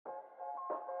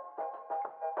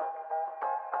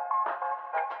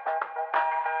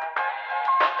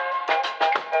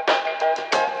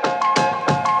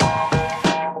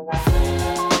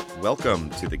Welcome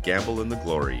to The Gamble and the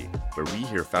Glory, where we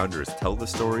hear founders tell the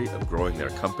story of growing their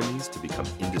companies to become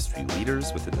industry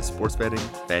leaders within the sports betting,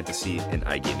 fantasy, and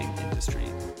iGaming industry.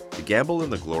 The Gamble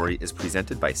and the Glory is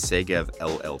presented by Segev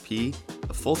LLP,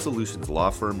 a full solutions law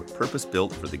firm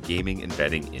purpose-built for the gaming and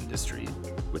betting industry.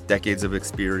 With decades of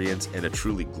experience and a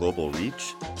truly global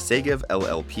reach, Segev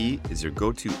LLP is your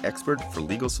go-to expert for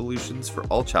legal solutions for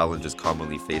all challenges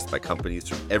commonly faced by companies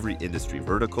from every industry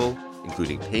vertical,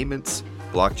 including payments,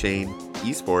 blockchain,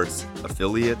 esports,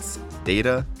 affiliates,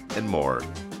 data, and more.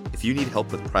 If you need help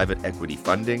with private equity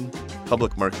funding,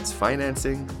 public markets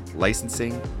financing,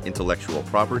 licensing, intellectual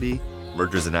property,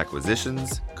 mergers and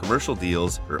acquisitions, commercial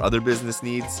deals, or other business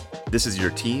needs, this is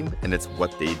your team and it's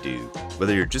what they do.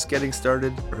 Whether you're just getting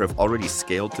started or have already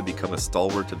scaled to become a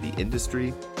stalwart of the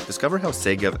industry, discover how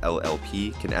Segev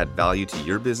LLP can add value to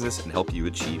your business and help you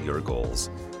achieve your goals.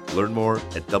 Learn more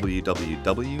at www.segev.ca.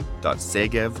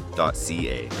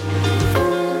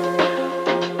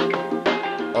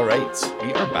 All right,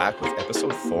 we are back with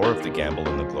episode 4 of The Gamble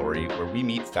and the Glory, where we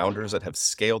meet founders that have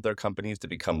scaled their companies to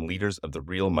become leaders of the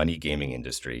real money gaming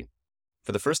industry.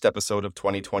 For the first episode of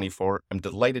 2024, I'm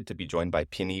delighted to be joined by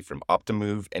Pini from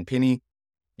Optimove. And Pini,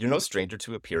 you're no stranger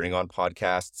to appearing on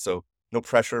podcasts, so no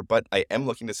pressure, but I am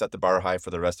looking to set the bar high for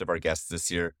the rest of our guests this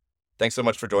year. Thanks so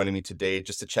much for joining me today.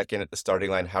 Just to check in at the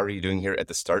starting line, how are you doing here at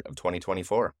the start of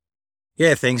 2024?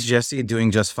 Yeah, thanks, Jesse.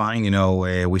 Doing just fine.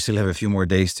 We still have a few more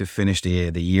days to finish the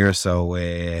year. So,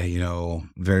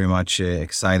 very much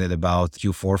excited about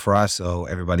Q4 for us. So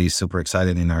everybody's super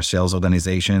excited in our sales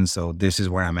organization. So this is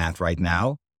where I'm at right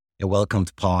now. A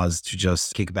welcomed pause to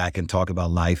just kick back and talk about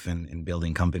life and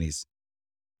building companies.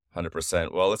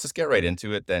 100%. Well, let's just get right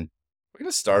into it then. We're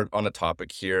going to start on a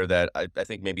topic here that I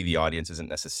think maybe the audience isn't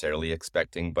necessarily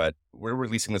expecting, but we're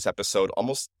releasing this episode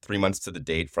almost 3 months to the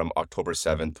date from October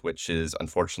 7th, which is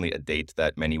unfortunately a date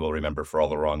that many will remember for all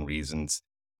the wrong reasons.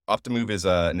 Optimove is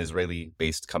an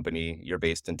Israeli-based company. You're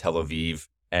based in Tel Aviv.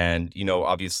 And,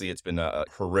 obviously it's been a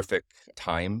horrific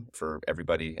time for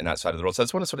everybody in that side of the world. So I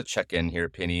just want to sort of check in here,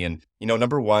 Pini. And,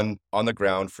 number one, on the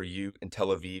ground for you in Tel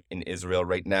Aviv, in Israel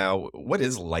right now, what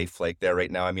is life like there right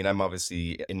now? I mean, I'm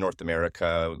obviously in North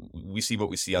America. We see what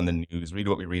we see on the news, read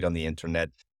what we read on the internet.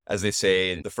 As they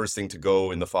say, the first thing to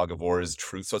go in the fog of war is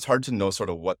truth. So it's hard to know sort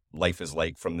of what life is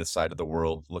like from this side of the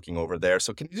world looking over there.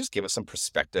 So can you just give us some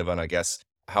perspective on, I guess,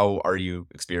 how are you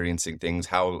experiencing things?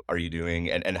 How are you doing?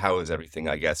 And how is everything,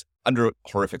 I guess, under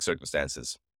horrific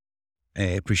circumstances? I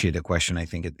appreciate the question. I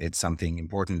think it's something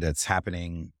important that's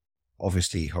happening,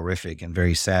 obviously horrific and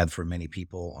very sad for many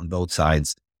people on both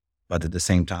sides, but at the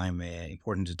same time,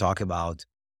 important to talk about.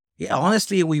 Yeah,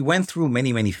 honestly, we went through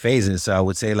many, many phases. So I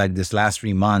would say like this last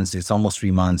 3 months, it's almost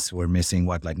 3 months. We're missing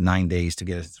 9 days to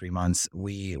get to 3 months.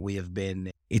 We have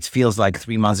been, it feels like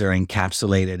 3 months are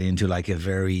encapsulated into like a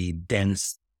very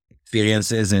dense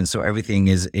experiences. And so everything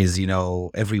is,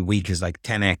 every week is like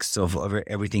 10x of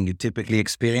everything you typically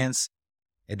experience.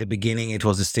 At the beginning, it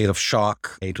was a state of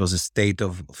shock. It was a state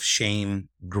of shame,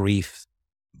 grief,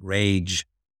 rage,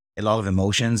 a lot of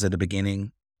emotions at the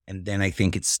beginning. And then I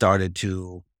think it started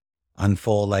to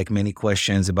unfold like many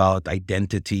questions about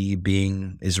identity,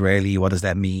 being Israeli. What does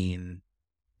that mean?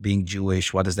 Being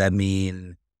Jewish. What does that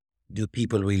mean? Do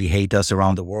people really hate us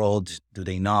around the world? Do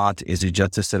they not? Is it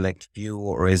just a select few,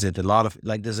 or is it a lot of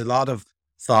there's a lot of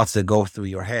thoughts that go through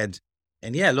your head.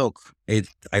 And yeah, look, I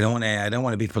don't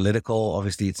want to be political.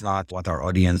 Obviously, it's not what our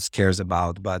audience cares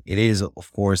about, but it is,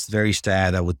 of course, very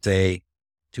sad, I would say,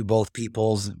 to both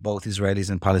peoples, both Israelis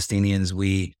and Palestinians.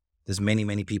 There's many,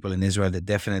 many people in Israel that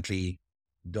definitely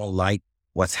don't like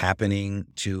what's happening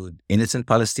to innocent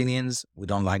Palestinians. We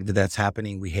don't like that that's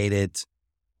happening. We hate it.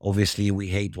 Obviously, we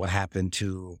hate what happened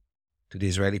to the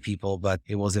Israeli people, but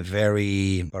it was a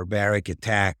very barbaric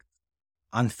attack,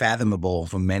 unfathomable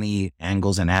from many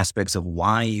angles and aspects of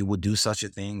why you would do such a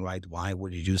thing, right? Why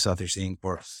would you do such a thing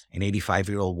for an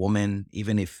 85-year-old woman,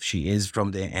 even if she is from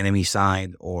the enemy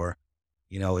side, or,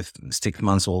 if 6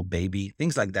 months old baby,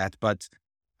 things like that. But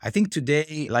I think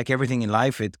today, like everything in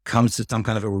life, it comes to some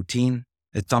kind of a routine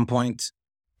at some point.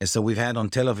 And so we've had on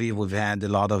Tel Aviv, we've had a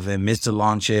lot of missile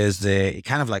launches. It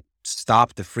kind of like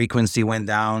stopped. The frequency went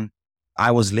down.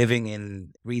 I was living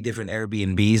in 3 different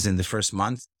Airbnbs in the first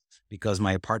month because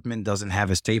my apartment doesn't have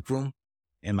a safe room.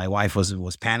 And my wife was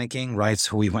panicking, right?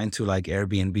 So we went to like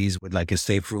Airbnbs with like a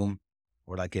safe room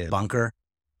or like a bunker.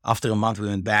 After a month, we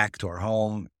went back to our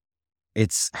home.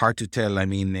 It's hard to tell. I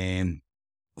mean,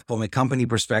 from a company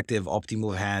perspective,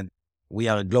 Optimove we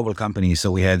are a global company. So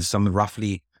we had some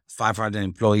roughly 500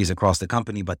 employees across the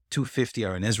company, but 250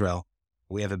 are in Israel.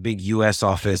 We have a big US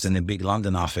office and a big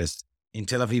London office. In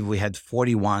Tel Aviv, we had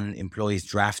 41 employees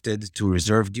drafted to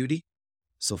reserve duty.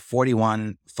 So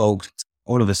 41 folks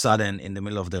all of a sudden in the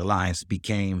middle of their lives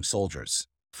became soldiers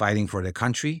fighting for their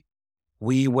country.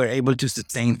 We were able to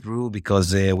sustain through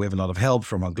because we have a lot of help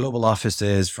from our global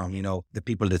offices, from, the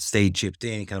people that stayed chipped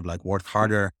in, kind of like worked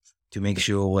harder to make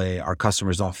sure our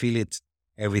customers don't feel it.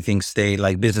 Everything stayed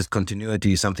like business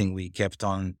continuity is something we kept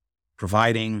on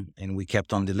providing and we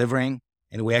kept on delivering.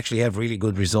 And we actually have really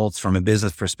good results from a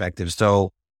business perspective.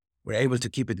 So we're able to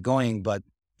keep it going. But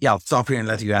yeah, I'll stop here and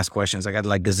let you ask questions. I got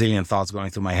like gazillion thoughts going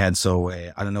through my head. So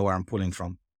I don't know where I'm pulling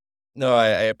from. No, I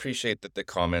appreciate the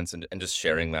comments and just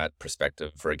sharing that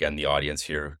perspective for, again, the audience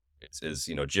here is,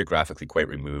 geographically quite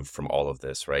removed from all of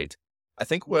this, right? I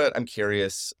think what I'm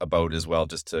curious about as well,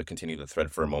 just to continue the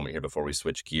thread for a moment here before we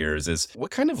switch gears, is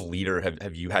what kind of leader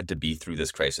have you had to be through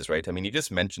this crisis, right? I mean, you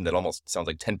just mentioned that almost sounds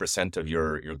like 10% of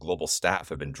your global staff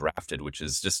have been drafted, which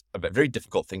is just a very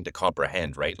difficult thing to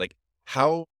comprehend, right? Like,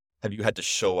 how have you had to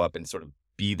show up and sort of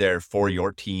be there for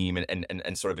your team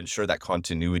and sort of ensure that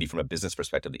continuity from a business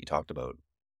perspective that you talked about?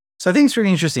 So I think it's really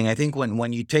interesting. I think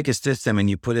when you take a system and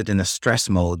you put it in a stress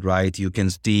mode, right, you can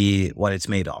see what it's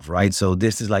made of, right? So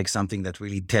this is like something that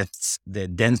really tests the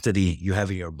density you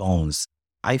have in your bones.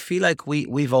 I feel like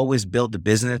we've always built the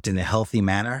business in a healthy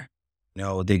manner.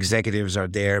 The executives are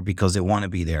there because they want to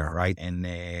be there, right?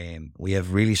 And we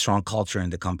have really strong culture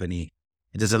in the company.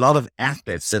 There's a lot of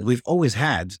aspects that we've always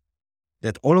had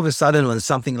that all of a sudden when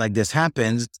something like this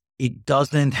happens, it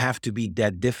doesn't have to be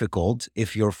that difficult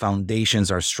if your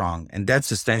foundations are strong. And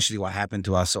that's essentially what happened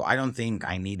to us. So I don't think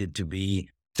I needed to be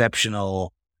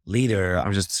exceptional leader.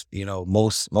 I'm just,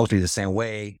 mostly the same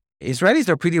way. Israelis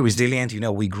are pretty resilient.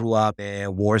 We grew up in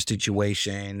a war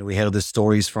situation. We heard the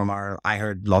stories I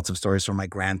heard lots of stories from my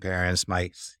grandparents.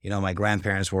 My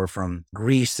grandparents were from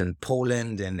Greece and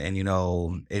Poland and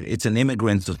it's an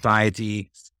immigrant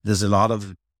society. There's a lot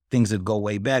of things that go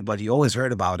way back, but you always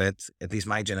heard about it. At least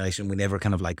my generation, we never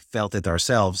kind of like felt it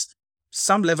ourselves.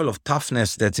 Some level of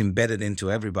toughness that's embedded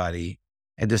into everybody.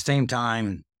 At the same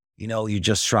time, you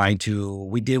just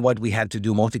we did what we had to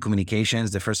do,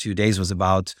 multi-communications. The first few days was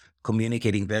about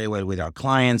communicating very well with our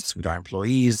clients, with our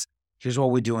employees. Here's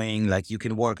what we're doing. Like you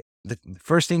can work. The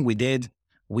first thing we did,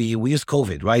 we used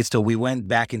COVID, right? So we went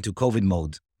back into COVID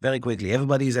mode very quickly.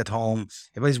 Everybody's at home.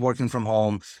 Everybody's working from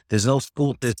home. There's no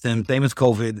school system, same as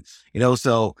COVID,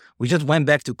 so we just went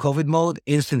back to COVID mode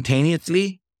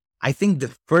instantaneously. I think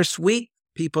the first week,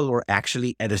 people were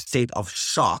actually at a state of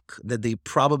shock that they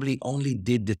probably only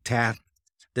did the task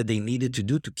that they needed to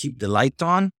do to keep the lights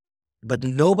on, but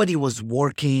nobody was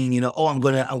working, I'm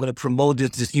going to promote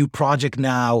this new project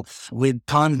now with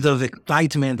tons of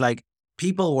excitement. Like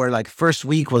people were like, first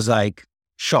week was like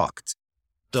shocked.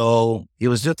 So it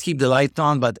was just keep the lights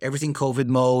on, but everything COVID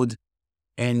mode.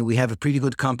 And we have a pretty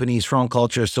good company, strong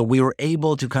culture. So we were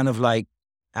able to kind of like,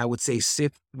 I would say,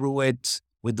 sift through it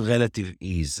with relative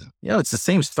ease. It's the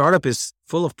same. Startup is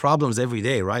full of problems every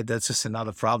day, right? That's just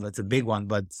another problem. It's a big one,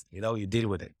 but you deal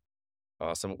with it.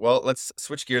 Awesome. Well, let's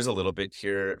switch gears a little bit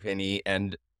here, Pini.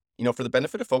 And, for the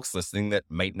benefit of folks listening that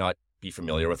might not be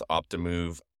familiar with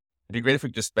Optimove, it'd be great if we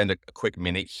could just spend a quick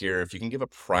minute here. If you can give a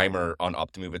primer on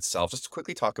Optimove itself, just to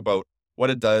quickly talk about what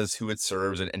it does, who it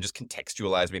serves, and just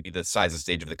contextualize maybe the size and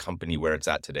stage of the company where it's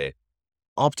at today.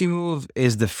 Optimove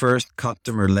is the first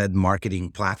customer-led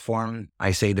marketing platform.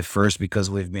 I say the first because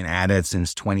we've been at it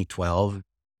since 2012.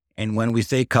 And when we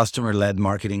say customer-led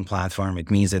marketing platform,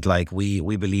 it means that like we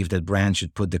believe that brands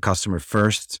should put the customer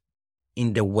first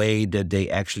in the way that they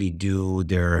actually do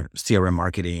their CRM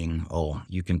marketing, or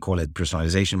you can call it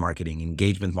personalization marketing,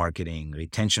 engagement marketing,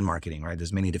 retention marketing, right?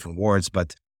 There's many different words,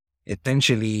 but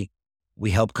essentially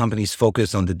we help companies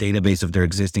focus on the database of their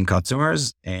existing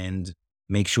customers and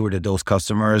make sure that those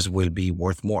customers will be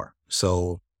worth more.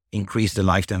 So increase the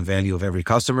lifetime value of every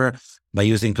customer by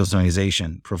using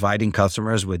personalization, providing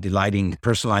customers with delighting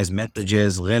personalized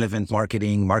messages, relevant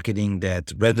marketing that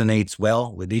resonates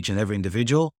well with each and every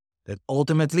individual, that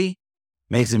ultimately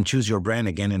makes them choose your brand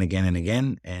again and again and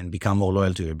again and become more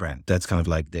loyal to your brand. That's kind of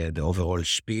like the overall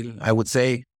spiel, I would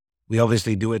say. We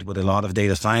obviously do it with a lot of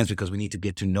data science because we need to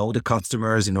get to know the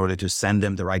customers in order to send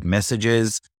them the right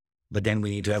messages. But then we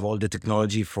need to have all the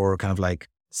technology for kind of like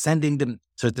sending them.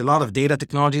 So it's a lot of data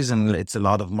technologies and it's a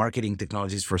lot of marketing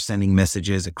technologies for sending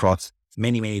messages across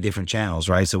many, many different channels,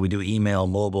 right? So we do email,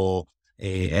 mobile,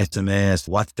 SMS,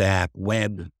 WhatsApp,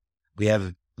 web. We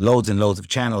have loads and loads of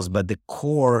channels, but the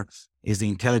core is the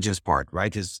intelligence part,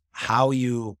 right? Is how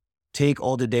you take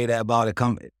all the data about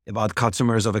about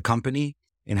customers of a company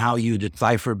and how you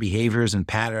decipher behaviors and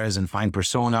patterns and find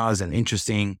personas and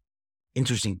interesting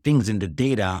interesting things in the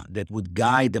data that would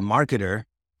guide the marketer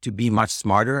to be much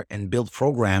smarter and build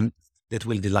programs that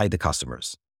will delight the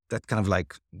customers. That's kind of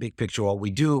like big picture what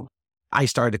we do. I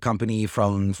started a company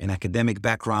from an academic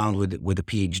background with a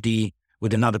PhD,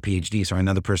 with another PhD. Sorry,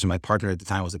 another person, my partner at the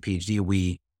time was a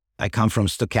PhD. I come from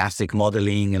stochastic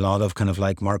modeling, a lot of kind of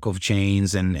like Markov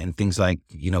chains and things like,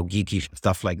 geeky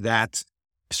stuff like that.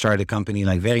 Started a company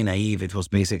like very naive. It was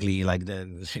basically like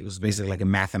a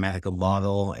mathematical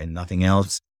model and nothing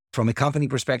else. From a company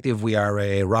perspective, we are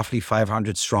roughly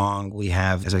 500 strong. We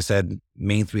have, as I said,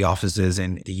 main 3 offices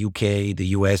in the UK, the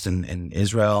US, and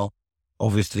Israel.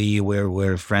 Obviously,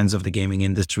 we're friends of the gaming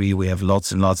industry. We have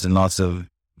lots and lots and lots of,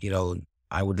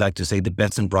 I would like to say the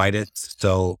best and brightest.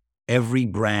 So every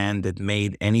brand that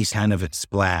made any kind of a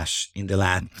splash in the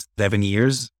last 7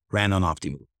 years ran on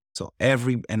Optimove. So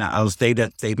and I'll say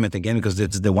that statement again because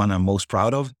it's the one I'm most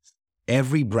proud of.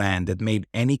 Every brand that made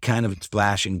any kind of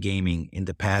splash in gaming in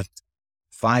the past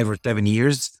 5 or 7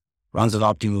 years runs on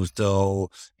Optimove. So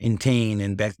Entain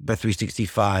and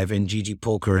Bet365 and GG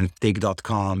Poker and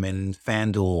Stake.com and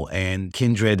FanDuel and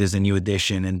Kindred is a new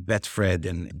addition and Betfred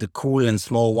and the cool and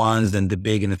small ones and the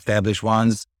big and established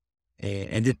ones.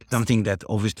 And it's something that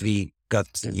obviously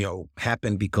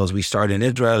happened because we started in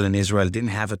Israel and Israel didn't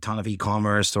have a ton of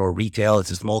e-commerce or retail.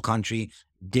 It's a small country,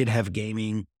 did have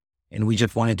gaming. And we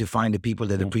just wanted to find the people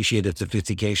that appreciated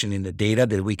sophistication in the data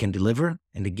that we can deliver.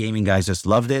 And the gaming guys just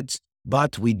loved it.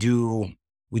 But we do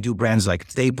brands like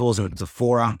Staples or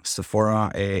Sephora.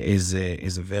 Sephora is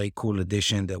a very cool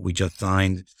addition that we just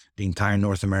signed. The entire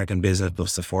North American business of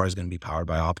Sephora is going to be powered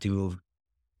by Optimove.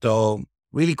 So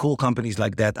really cool companies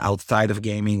like that outside of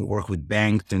gaming. We work with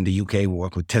banks in the UK. We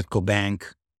work with Tesco Bank.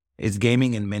 It's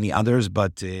gaming and many others,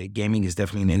 but gaming is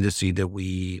definitely an industry that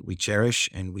we cherish.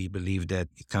 And we believe that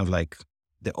it's kind of like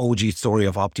the OG story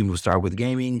of Optimove start with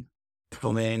gaming.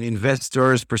 From an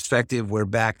investor's perspective, we're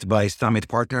backed by Summit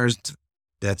Partners.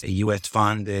 That's a US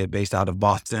fund based out of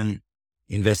Boston.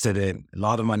 Invested a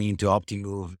lot of money into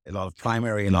Optimove, a lot of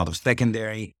primary, a lot of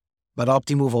secondary. But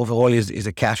Optimove overall is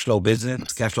a cash flow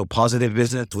business, cash flow positive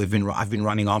business. I've been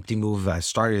running Optimove. I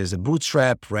started as a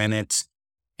bootstrap, ran it,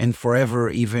 and forever.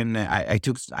 Even I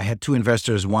had 2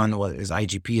 investors. One was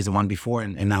IGP, is the one before,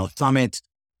 and now Summit.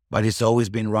 But it's always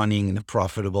been running in a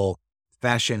profitable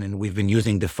fashion, and we've been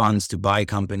using the funds to buy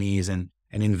companies and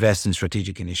invest in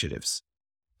strategic initiatives.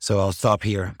 So I'll stop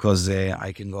here because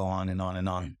I can go on and on and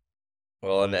on.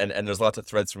 Well, and there's lots of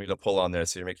threads for me to pull on there,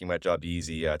 so you're making my job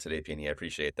easy today, Pini. I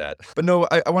appreciate that. But no,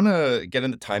 I want to get in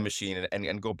the time machine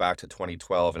and go back to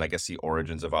 2012 and I guess the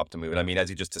origins of Optimove. And I mean, as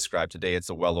you just described today, it's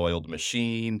a well-oiled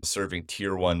machine serving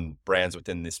tier 1 brands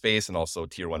within the space and also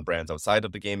tier 1 brands outside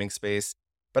of the gaming space.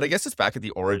 But I guess it's back at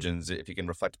the origins, if you can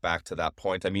reflect back to that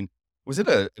point. I mean, was it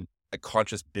a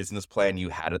conscious business plan you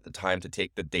had at the time to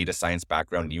take the data science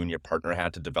background you and your partner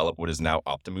had to develop what is now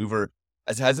Optimove? Or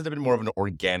has it been more of an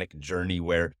organic journey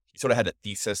where you sort of had a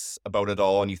thesis about it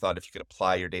all and you thought if you could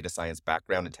apply your data science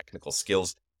background and technical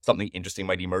skills, something interesting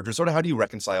might emerge? Or sort of how do you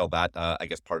reconcile that, I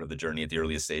guess, part of the journey at the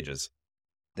earliest stages?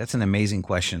 That's an amazing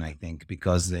question, I think,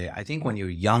 because I think when you're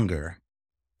younger,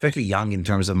 especially young in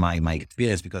terms of my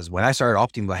experience, because when I started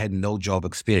Optimove, I had no job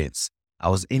experience. I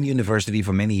was in university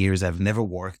for many years. I've never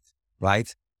worked,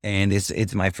 right? And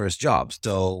it's my first job.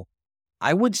 So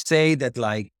I would say that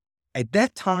like at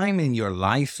that time in your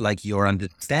life, like your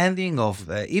understanding of,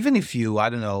 even if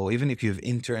you've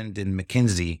interned in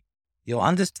McKinsey, your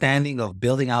understanding of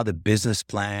building out a business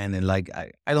plan and like,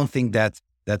 I don't think that's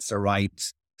the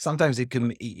right. Sometimes it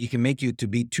can make you to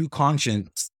be too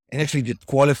conscious and actually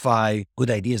disqualify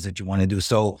good ideas that you want to do.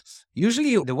 So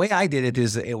usually the way I did it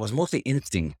is it was mostly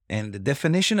instinct. And the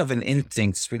definition of an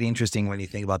instinct is pretty interesting when you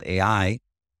think about AI.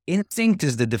 Instinct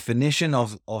is the definition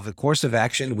of a course of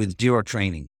action with zero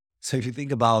training. So if you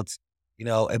think about,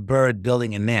 a bird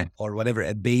building a net or whatever,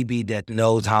 a baby that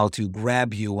knows how to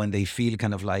grab you when they feel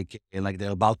kind of like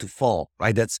they're about to fall,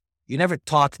 right? You never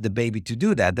taught the baby to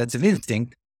do that. That's an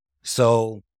instinct.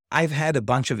 So I've had a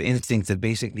bunch of instincts that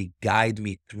basically guide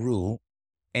me through.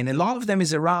 And a lot of them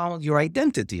is around your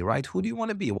identity, right? Who do you want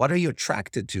to be? What are you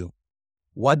attracted to?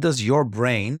 What does your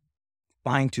brain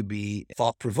find to be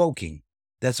thought-provoking?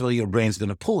 That's where your brain's going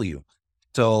to pull you.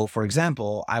 So, for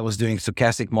example, I was doing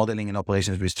stochastic modeling and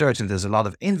operations research, and there's a lot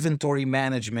of inventory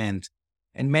management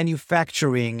and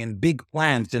manufacturing and big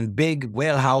plants and big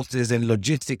warehouses and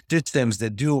logistic systems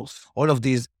that do all of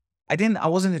these. I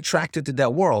wasn't attracted to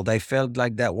that world. I felt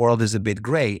like that world is a bit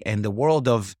gray. And the world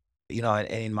of,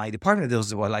 in my department, there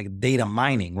was like data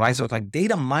mining, right? So it's like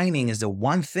data mining is the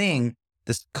one thing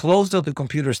This closer to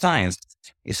computer science.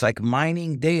 It's like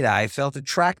mining data. I felt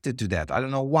attracted to that. I don't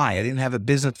know why. I didn't have a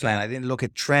business plan. I didn't look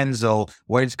at trends or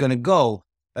where it's going to go.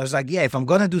 I was like, yeah, if I'm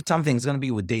going to do something, it's going to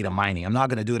be with data mining. I'm not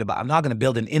going to do it I'm not going to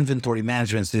build an inventory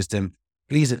management system.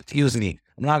 Please excuse me.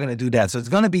 I'm not going to do that. So it's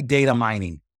going to be data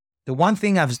mining. The one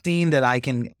thing I've seen that I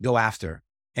can go after.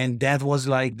 And that was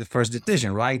like the first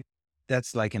decision, right?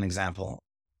 That's like an example.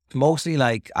 Mostly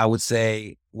like, I would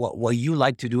say what you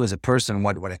like to do as a person,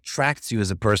 what attracts you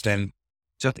as a person,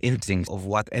 just instincts of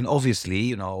what, and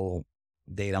obviously,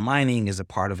 data mining is a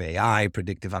part of AI,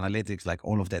 predictive analytics, like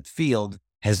all of that field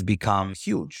has become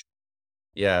huge.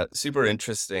 Yeah, super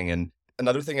interesting. And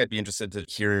another thing I'd be interested to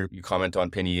hear you comment on,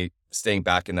 Pini, staying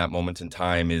back in that moment in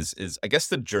time is I guess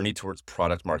the journey towards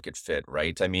product market fit,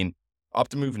 right? I mean,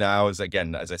 Optimove now is,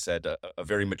 again, as I said, a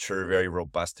very mature, very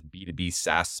robust B2B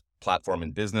SaaS platform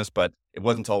in business, but it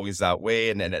wasn't always that way.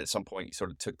 And then at some point, you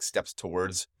sort of took steps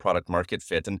towards product market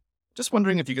fit. And just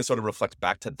wondering if you could sort of reflect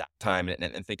back to that time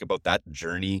and think about that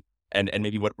journey and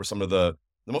maybe what were some of the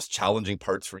most challenging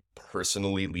parts for you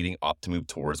personally leading Optimove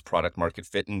towards product market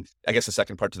fit. And I guess the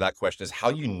second part to that question is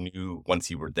how you knew once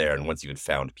you were there and once you had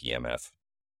found PMF.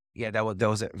 Yeah, that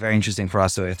was very interesting for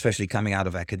us. So especially coming out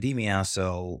of academia.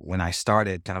 So when I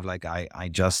started, kind of like I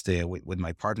just with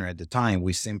my partner at the time,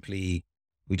 we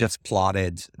just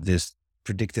plotted this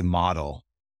predictive model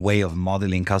way of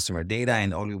modeling customer data,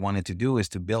 and all we wanted to do is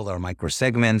to build our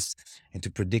microsegments and to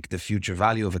predict the future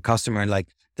value of a customer. And like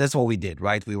that's what we did,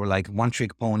 right? We were like one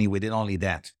trick pony. We did only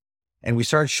that, and we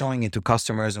started showing it to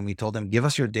customers, and we told them, "Give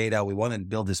us your data. We want to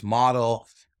build this model."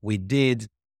 We did.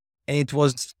 And it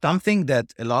was something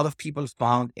that a lot of people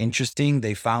found interesting.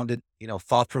 They found it,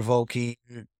 thought-provoking.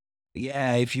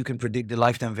 Yeah, if you can predict the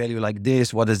lifetime value like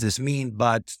this, what does this mean?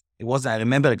 But I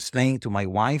remember explaining to my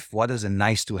wife, what does a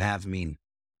nice to have mean?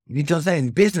 You need to understand in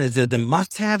business, there's a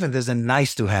must have and there's a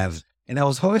nice to have. And I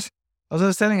was always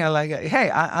telling her like,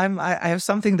 hey, I have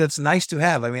something that's nice to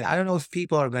have. I mean, I don't know if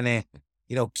people are going to,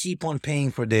 keep on paying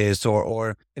for this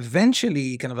or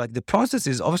eventually kind of like the process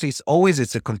is obviously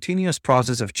it's a continuous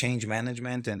process of change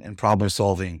management and problem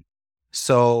solving.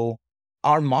 So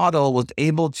our model was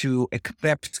able to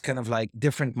accept kind of like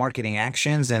different marketing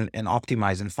actions and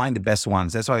optimize and find the best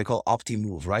ones. That's why we call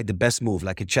Optimove, right? The best move,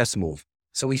 like a chess move.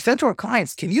 So we said to our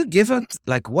clients, can you give us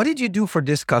like, what did you do for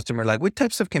this customer? Like what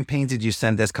types of campaigns did you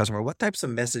send this customer? What types of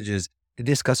messages did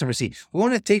this customer see? We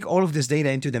want to take all of this data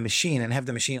into the machine and have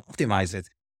the machine optimize it.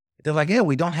 They're like, yeah,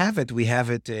 we don't have it. We have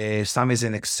it. Some is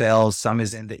in Excel. Some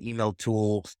is in the email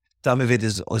tool. Some of it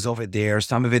is over there.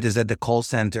 Some of it is at the call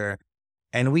center.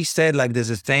 And we said like, there's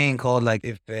a saying called like,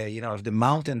 if the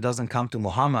mountain doesn't come to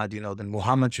Muhammad, then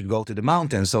Muhammad should go to the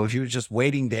mountain. So if you're just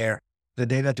waiting there, the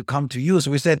data to come to you.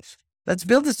 So we said, let's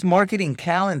build this marketing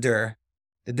calendar.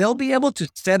 They'll be able to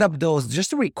set up those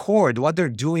just to record what they're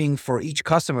doing for each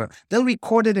customer. They'll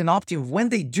record it in Optimove. When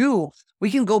they do, we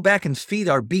can go back and feed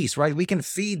our beast, right? We can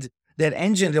feed that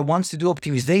engine that wants to do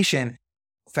optimization.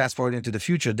 Fast forward into the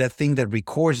future, that thing that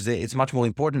records it, it's much more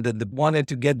important than the wanted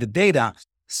to get the data.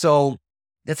 So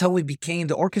that's how we became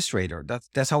the orchestrator.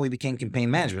 That's how we became campaign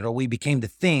management, or we became the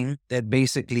thing that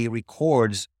basically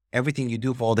records everything you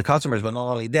do for all the customers. But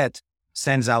not only that,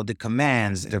 sends out the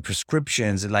commands, the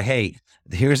prescriptions, and like, hey,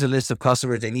 here's a list of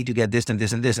customers. They need to get this and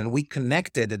this and this. And we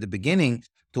connected at the beginning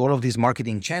to all of these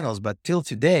marketing channels. But till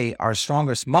today, our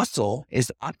strongest muscle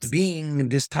is being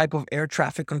this type of air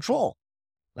traffic control.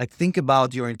 Like think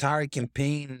about your entire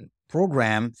campaign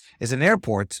program as an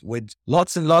airport with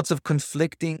lots and lots of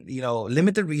conflicting,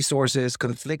 limited resources,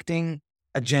 conflicting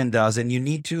agendas. And you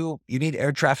need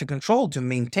air traffic control to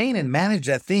maintain and manage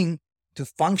that thing to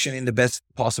function in the best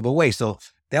possible way. So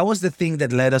that was the thing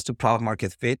that led us to product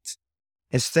market fit.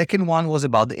 A second one was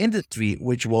about the industry,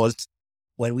 which was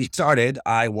when we started,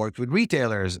 I worked with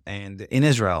retailers and in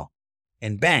Israel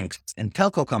and banks and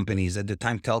telco companies. At the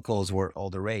time, telcos were all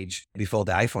the rage before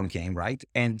the iPhone came, right?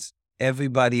 And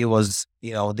everybody was, they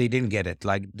didn't get it.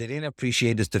 Like they didn't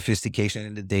appreciate the sophistication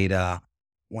in the data.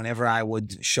 Whenever I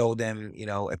would show them,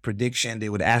 a prediction, they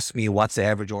would ask me, what's the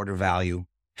average order value?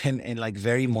 And like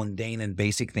very mundane and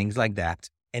basic things like that.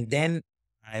 And then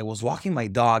I was walking my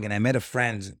dog and I met a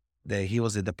friend that he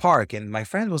was at the park, and my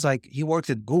friend was like, he worked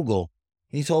at Google.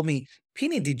 And he told me,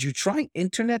 Pini, did you try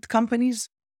internet companies?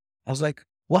 I was like,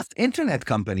 what internet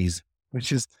companies?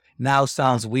 Which is now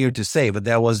sounds weird to say, but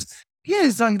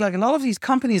it's like a lot of these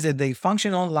companies that they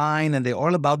function online and they're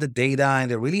all about the data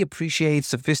and they really appreciate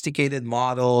sophisticated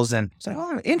models. And it's like,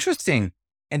 oh, interesting.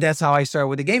 And that's how I started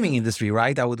with the gaming industry,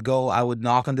 right? I would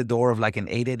knock on the door of like an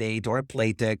 888 or a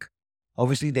Playtech.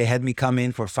 Obviously, they had me come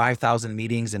in for 5,000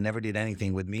 meetings and never did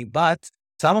anything with me. But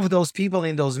Some of those people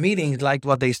in those meetings liked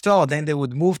what they saw. Then they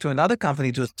would move to another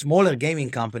company, to a smaller gaming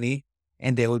company,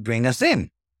 and they would bring us in.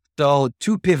 So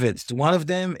two pivots. One of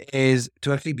them is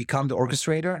to actually become the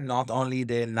orchestrator, not only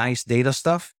the nice data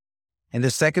stuff. And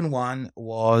the second one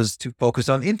was to focus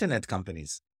on internet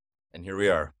companies. And here we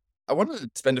are. I want to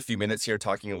spend a few minutes here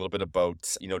talking a little bit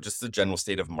about, just the general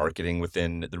state of marketing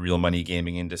within the real money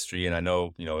gaming industry. And I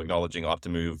know, acknowledging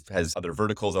Optimove has other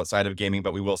verticals outside of gaming,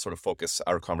 but we will sort of focus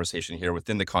our conversation here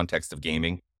within the context of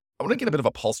gaming. I want to get a bit of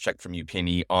a pulse check from you,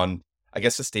 Pini, on, I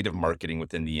guess, the state of marketing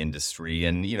within the industry.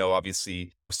 And,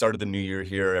 obviously, start of the new year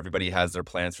here, everybody has their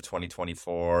plans for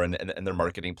 2024 and their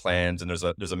marketing plans. And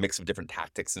there's a mix of different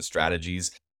tactics and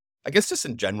strategies. I guess just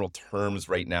in general terms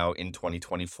right now in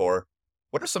 2024,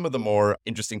 what are some of the more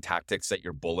interesting tactics that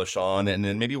you're bullish on? And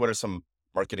then maybe what are some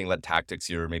marketing-led tactics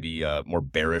you're maybe more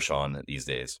bearish on these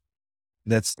days?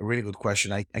 That's a really good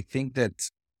question. I think that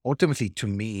ultimately, to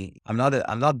me, I'm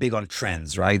not big on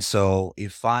trends, right? So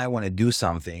if I want to do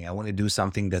something, I want to do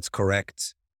something that's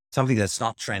correct, something that's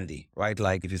not trendy, right?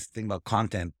 Like if you think about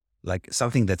content, like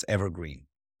something that's evergreen.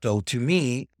 So to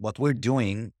me, what we're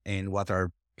doing and what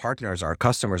our partners, our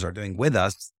customers are doing with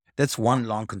us, that's one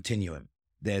long continuum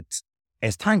that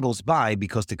as time goes by,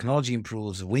 because technology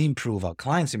improves, we improve, our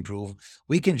clients improve,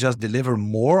 we can just deliver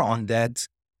more on that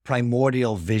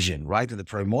primordial vision, right? And the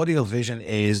primordial vision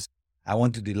is, I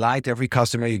want to delight every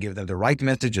customer. You give them the right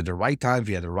message at the right time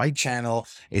via the right channel.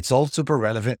 It's all super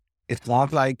relevant. It's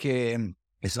not like,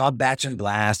 it's not batch and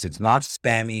blast. It's not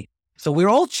spammy. So we're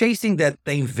all chasing that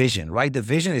same vision, right? The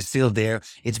vision is still there.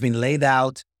 It's been laid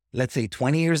out, let's say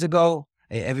 20 years ago.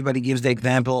 Everybody gives the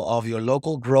example of your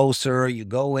local grocer. You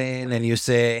go in and you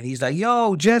say, and he's like,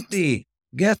 yo, Jesse,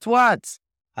 guess what?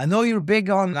 I know you're big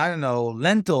on, I don't know,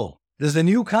 lentil. There's a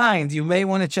new kind. You may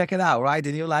want to check it out, right?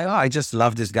 And you're like, oh, I just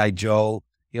love this guy, Joe.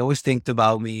 He always thinks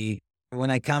about me.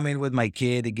 When I come in with my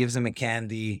kid, he gives him a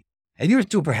candy. And you're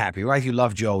super happy, right? You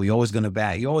love Joe. You're always going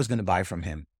to buy from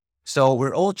him. So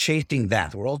we're all chasing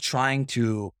that. We're all trying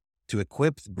to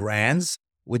equip brands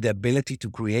with the ability to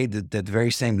create that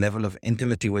very same level of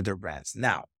intimacy with their brands.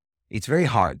 Now, it's very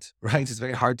hard, right? It's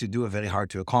very hard to do and very hard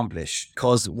to accomplish,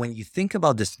 because when you think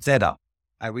about the setup,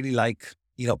 I really like,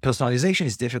 personalization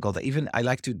is difficult. Even I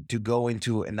like to go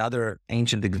into another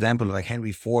ancient example, like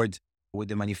Henry Ford with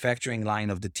the manufacturing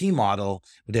line of the T model,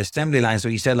 with the assembly line. So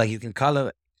he said, like, you can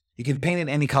paint it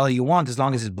any color you want as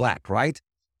long as it's black, right?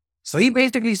 So he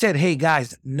basically said, hey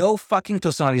guys, no fucking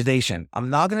personalization.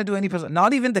 I'm not going to do any,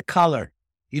 not even the color.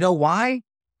 You know why?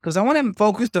 Because I want them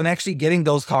focused on actually getting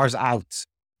those cars out.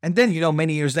 And then,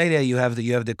 many years later, you have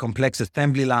the complex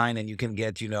assembly line, and you can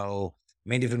get,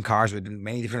 many different cars with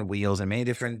many different wheels and many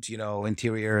different,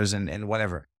 interiors and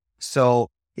whatever. So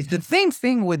it's the same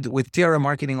thing with TRM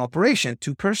marketing operation.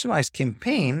 To personalize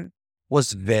campaign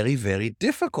was very, very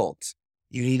difficult.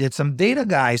 You needed some data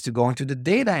guys to go into the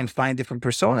data and find different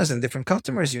personas and different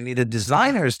customers. You needed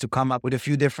designers to come up with a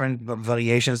few different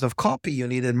variations of copy. You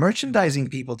needed merchandising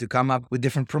people to come up with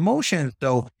different promotions.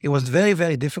 So it was very,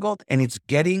 very difficult, and it's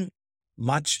getting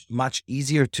much, much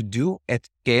easier to do at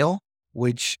scale,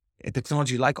 which a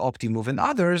technology like Optimove and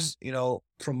others,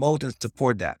 promote and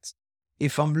support that.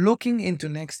 If I'm looking into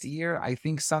next year, I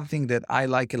think something that I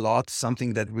like a lot,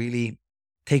 something that really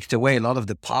takes away a lot of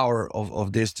the power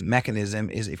of this mechanism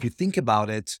is, if you think about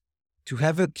it, to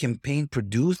have a campaign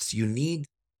produced, you need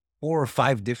 4 or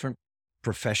 5 different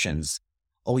professions,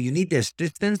 or you need the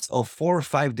assistance of 4 or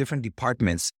 5 different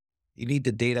departments. You need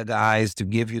the data guys to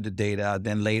give you the data.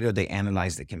 Then later they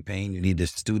analyze the campaign. You need the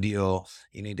studio,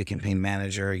 you need the campaign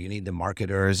manager, you need the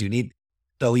marketers,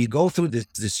 so you go through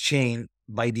this chain.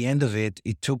 By the end of it,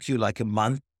 it took you like a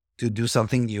month to do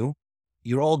something new.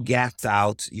 You're all gassed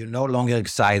out. You're no longer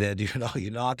excited.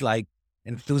 You're not like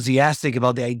enthusiastic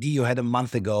about the idea you had a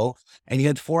month ago, and you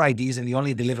had 4 ideas and you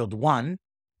only delivered one.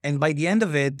 And by the end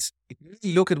of it, if you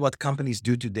really look at what companies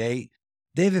do today,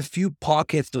 they have a few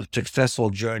pockets of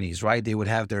successful journeys, right? They would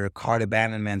have their cart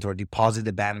abandonment or deposit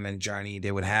abandonment journey.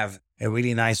 They would have a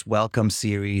really nice welcome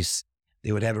series.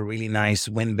 They would have a really nice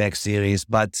win back series.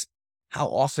 But how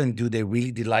often do they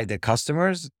really delight their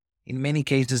customers? In many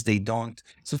cases, they don't.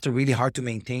 It's also really hard to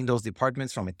maintain those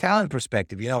departments from a talent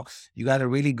perspective. You got a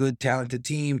really good talented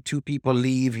team, 2 people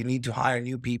leave, you need to hire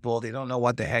new people. They don't know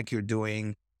what the heck you're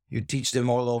doing. You teach them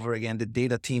all over again. The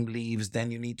data team leaves,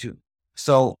 then you need to.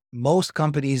 So most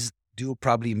companies do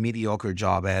probably a mediocre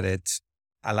job at it.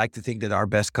 I like to think that our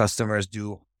best customers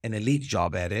do an elite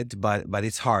job at it, but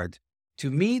it's hard.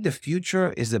 To me, the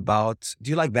future is about,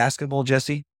 do you like basketball,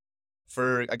 Jesse?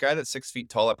 For a guy that's 6 feet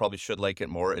tall, I probably should like it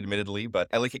more, admittedly, but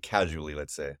I like it casually,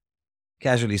 let's say.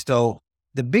 Casually. So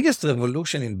The biggest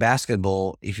revolution in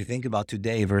basketball, if you think about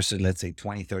today versus, let's say,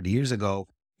 20, 30 years ago,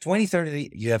 20, 30,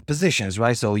 you have positions,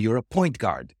 right? So you're a point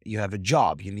guard. You have a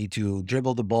job. You need to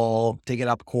dribble the ball, take it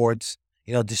up courts,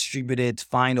 distribute it,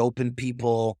 find open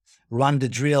people, run the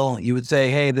drill. You would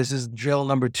say, hey, this is drill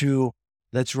number 2.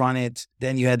 Let's run it.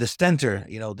 Then you had the center,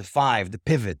 the 5, the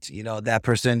pivot, that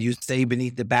person, you stay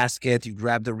beneath the basket, you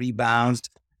grab the rebounds,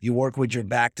 you work with your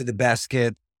back to the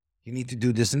basket. You need to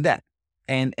do this and that.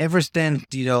 And ever since,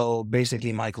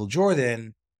 basically Michael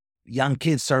Jordan, young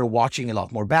kids started watching a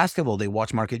lot more basketball. They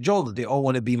watch Michael Jordan. They all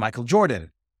want to be Michael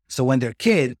Jordan. So when they're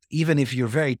kids, even if you're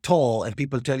very tall and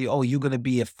people tell you, oh, you're going to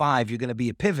be a 5, you're going to be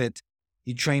a pivot,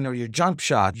 you train or your jump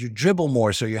shot, you dribble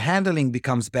more, so your handling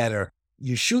becomes better.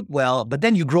 You shoot well, but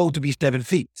then you grow to be 7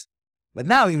 feet. But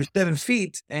now you're 7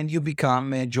 feet and you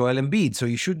become Joel Embiid. So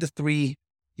you shoot the 3.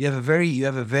 You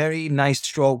have a very nice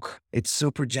stroke. It's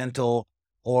super gentle.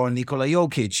 Or Nikola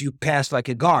Jokic, you pass like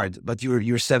a guard, but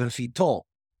you're 7 feet tall.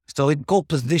 So it's called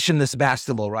positionless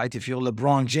basketball, right? If you're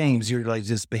LeBron James, you're like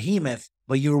this behemoth,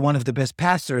 but you're one of the best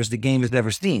passers the game has ever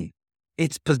seen.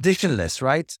 It's positionless,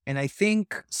 right? And I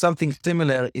think something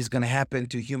similar is going to happen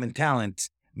to human talent,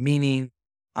 meaning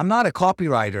I'm not a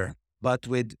copywriter, but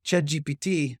with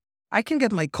ChatGPT, I can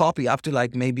get my copy up to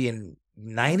like maybe in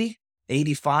 90,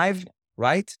 85,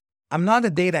 right? I'm not a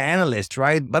data analyst,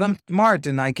 right? But I'm smart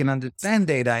and I can understand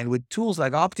data. And with tools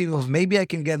like Optimove, maybe I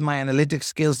can get my analytics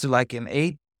skills to like an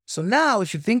 8. So now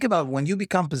if you think about when you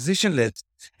become positionless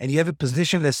and you have a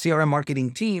positionless CRM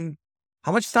marketing team,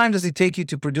 how much time does it take you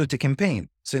to produce a campaign?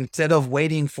 So instead of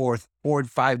waiting for 4 or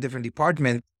 5 different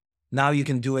departments, now you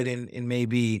can do it in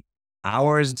maybe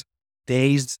hours,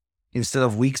 days, instead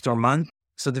of weeks or months.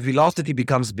 So the velocity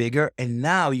becomes bigger. And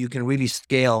now you can really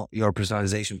scale your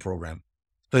personalization program.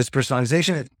 So it's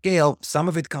personalization at scale. Some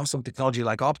of it comes from technology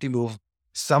like Optimove.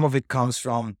 Some of it comes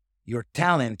from your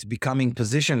talent becoming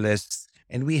positionless.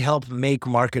 And we help make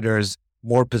marketers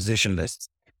more positionless.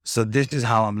 So this is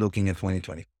how I'm looking at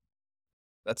 2020.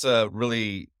 That's a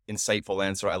really insightful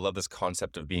answer. I love this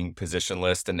concept of being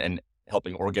positionless and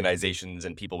helping organizations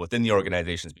and people within the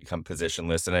organizations become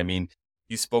positionless. And I mean,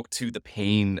 you spoke to the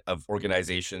pain of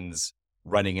organizations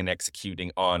running and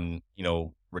executing on,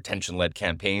 retention-led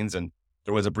campaigns. And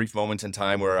there was a brief moment in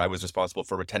time where I was responsible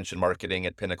for retention marketing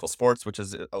at Pinnacle Sports, which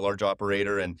is a large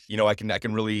operator. And, I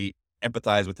can really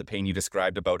empathize with the pain you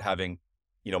described about having,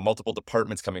 multiple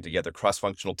departments coming together,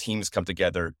 cross-functional teams come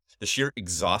together, the sheer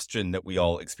exhaustion that we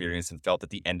all experienced and felt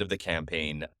at the end of the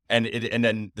campaign. And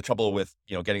then the trouble with,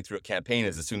 getting through a campaign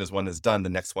is as soon as one is done, the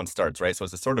next one starts, right? So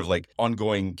it's a sort of like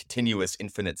ongoing, continuous,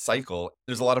 infinite cycle.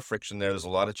 There's a lot of friction there. There's a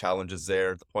lot of challenges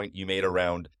there. The point you made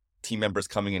around team members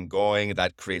coming and going,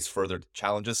 that creates further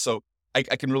challenges. So I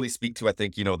can really speak to, I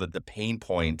think, the pain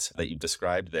point that you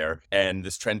described there, and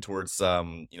this trend towards,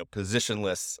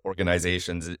 positionless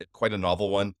organizations, quite a novel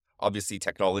one. Obviously,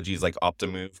 technologies like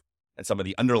Optimove and some of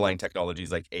the underlying technologies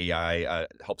like AI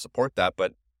help support that,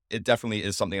 but it definitely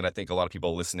is something that I think a lot of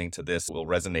people listening to this will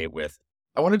resonate with.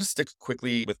 I wanted to stick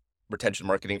quickly with retention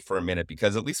marketing for a minute,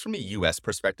 because at least from a US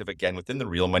perspective, again, within the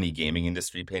real money gaming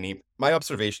industry, Pini, my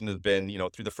observation has been,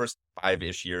 through the first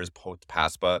 5-ish years post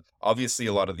PASPA, obviously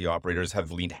a lot of the operators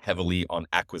have leaned heavily on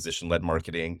acquisition-led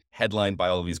marketing, headlined by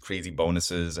all of these crazy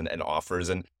bonuses and offers.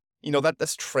 And,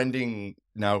 that's trending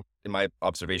now, in my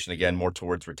observation, again, more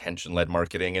towards retention-led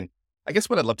marketing. And I guess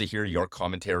what I'd love to hear your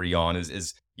commentary on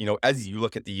is, as you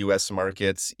look at the US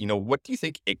markets, what do you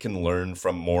think it can learn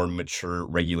from more mature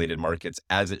regulated markets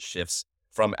as it shifts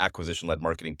from acquisition-led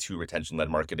marketing to retention-led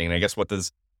marketing? And I guess what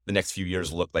does the next few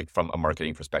years look like from a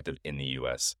marketing perspective in the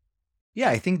US?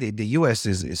 Yeah, I think the US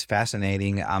is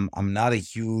fascinating. I'm not a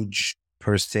huge,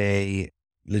 per se,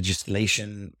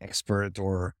 legislation expert,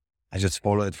 or I just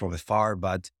follow it from afar.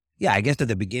 But yeah, I guess at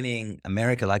the beginning,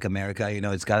 America,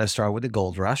 it's got to start with the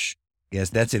gold rush. Yes,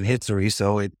 that's in history.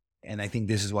 And I think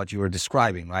this is what you were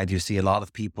describing, right? You see a lot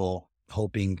of people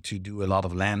hoping to do a lot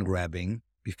of land grabbing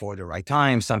before the right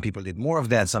time. Some people did more of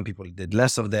that. Some people did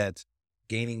less of that,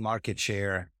 gaining market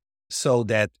share, so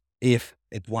that if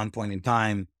at one point in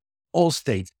time, all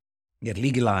states get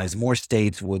legalized, more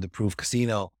states would approve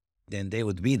casino, then they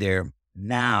would be there.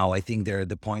 Now, I think they're at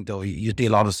the point of, you see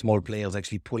a lot of small players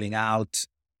actually pulling out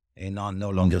and no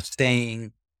longer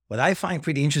staying. What I find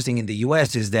pretty interesting in the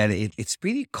US is that it's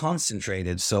pretty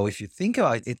concentrated. So if you think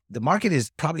about it, the market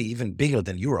is probably even bigger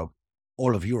than Europe,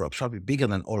 all of Europe, probably bigger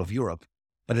than all of Europe.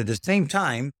 But at the same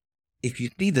time, if you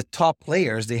see the top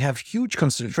players, they have huge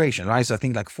concentration, right? So I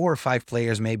think like 4 or 5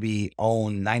 players maybe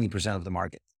own 90% of the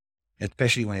market.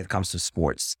 especially when it comes to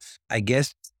sports. I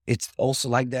guess it's also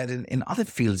like that in other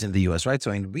fields in the US, right?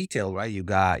 So in retail, right, you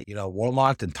got,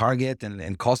 Walmart and Target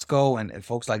and Costco and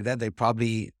folks like that.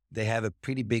 They have a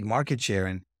pretty big market share,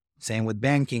 and same with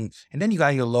banking. And then you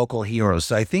got your local heroes.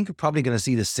 So I think you're probably going to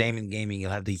see the same in gaming.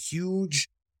 You'll have the huge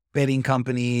betting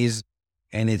companies,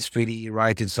 and it's pretty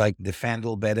right. It's like the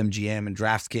FanDuel, BetMGM, and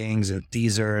DraftKings, and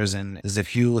Teasers, and there's a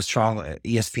few strong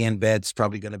ESPN bets,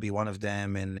 probably going to be one of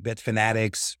them, and Bet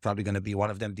Fanatics, probably going to be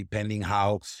one of them, depending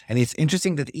how. And it's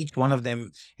interesting that each one of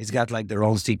them has got like their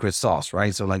own secret sauce,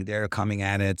 right? So like they're coming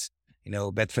at it,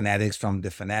 Bet Fanatics from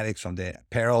the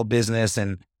apparel business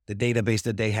and the database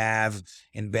that they have,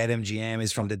 and BetMGM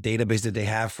is from the database that they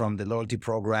have from the loyalty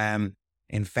program,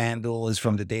 and FanDuel is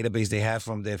from the database they have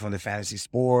from the fantasy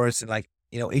sports. And like,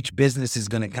 each business is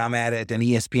going to come at it, and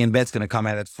ESPN Bet's going to come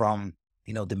at it from,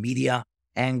 the media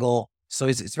angle. So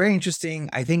it's very interesting.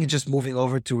 I think it's just moving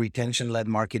over to retention-led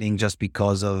marketing just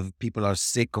because of people are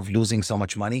sick of losing so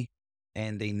much money,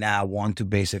 and they now want to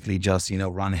basically just,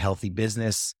 run a healthy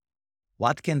business.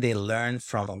 What can they learn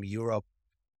from Europe?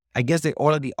 I guess they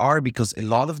already are, because a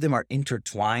lot of them are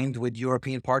intertwined with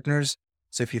European partners.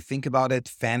 So if you think about it,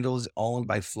 FanDuel is owned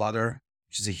by Flutter,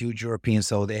 which is a huge European.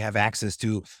 So they have access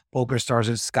to PokerStars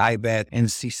and Skybet and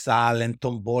Sisal and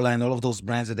Tombola and all of those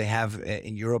brands that they have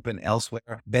in Europe and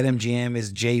elsewhere. BetMGM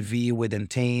is JV with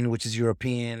Entain, which is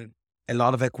European. A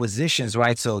lot of acquisitions,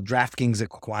 right? So DraftKings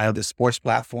acquired the sports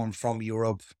platform from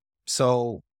Europe.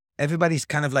 So everybody's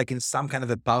kind of like in some kind of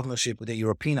a partnership with the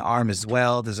European arm as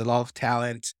well. There's a lot of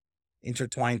talent,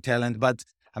 intertwined talent, but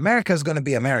America is going to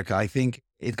be America. I think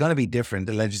it's going to be different.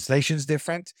 The legislation is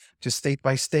different, just state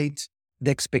by state. The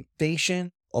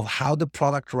expectation of how the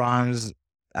product runs,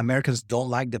 Americans don't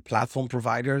like the platform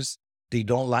providers. They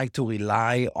don't like to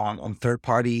rely on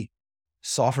third-party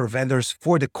software vendors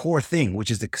for the core thing,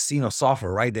 which is the casino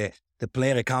software, right? The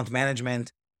player account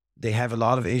management. They have a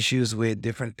lot of issues with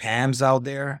different PAMs out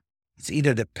there. It's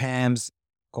either the PAMs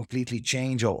completely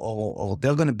change or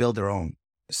they're going to build their own.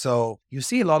 So you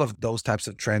see a lot of those types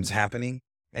of trends happening,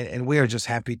 and we are just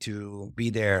happy to be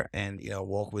there and,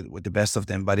 work with the best of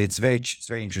them. But it's very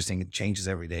interesting. It changes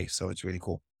every day. So it's really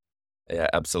cool. Yeah,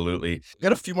 absolutely.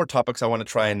 Got a few more topics I want to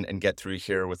try and get through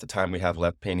here with the time we have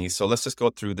left, Pini. So let's just go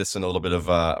through this in a little bit of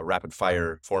a rapid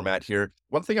fire format here.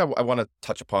 One thing I want to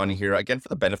touch upon here, again, for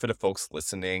the benefit of folks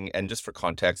listening, and just for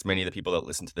context, many of the people that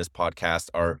listen to this podcast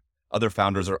are other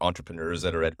founders or entrepreneurs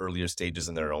that are at earlier stages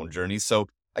in their own journey. So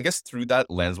I guess through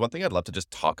that lens, one thing I'd love to just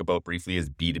talk about briefly is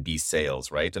B2B sales,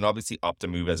 right? And obviously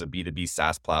Optimove as a B2B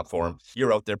SaaS platform,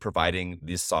 you're out there providing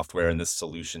this software and this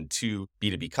solution to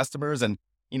B2B customers. And,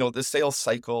 the sales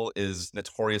cycle is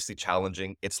notoriously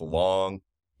challenging. It's long.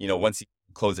 Once you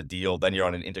close a deal, then you're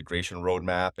on an integration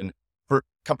roadmap. And for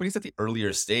companies at the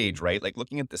earlier stage, right, like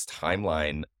looking at this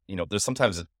timeline, there's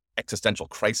sometimes an existential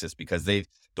crisis because they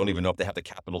don't even know if they have the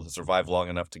capital to survive long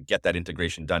enough to get that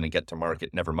integration done and get to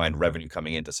market, never mind revenue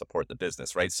coming in to support the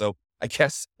business, right? So I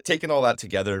guess taking all that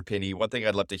together, Pini, one thing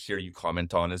I'd love to hear you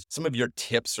comment on is some of your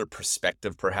tips or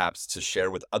perspective perhaps to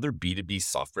share with other B2B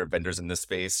software vendors in this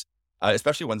space,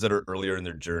 especially ones that are earlier in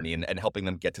their journey and helping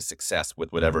them get to success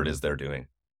with whatever it is they're doing.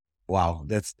 Wow,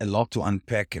 that's a lot to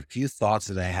unpack. A few thoughts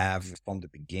that I have from the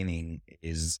beginning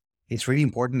is it's really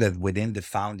important that within the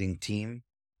founding team,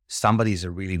 somebody is a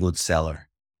really good seller.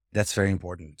 That's very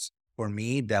important. For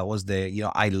me, that was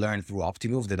I learned through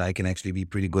Optimove that I can actually be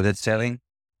pretty good at selling.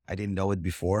 I didn't know it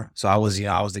before. So I was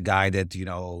the guy that,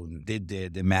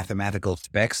 did the mathematical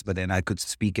specs, but then I could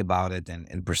speak about it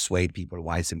and persuade people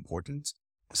why it's important.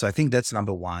 So I think that's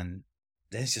number one.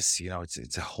 That's just,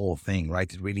 it's a whole thing,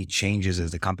 right? It really changes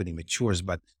as the company matures.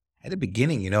 But at the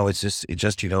beginning, it's just,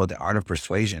 the art of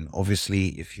persuasion. Obviously,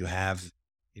 if you have,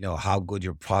 how good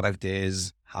your product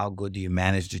is, how good do you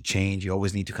manage the change? You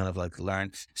always need to kind of like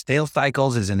learn. Sales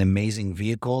cycles is an amazing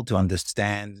vehicle to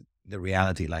understand the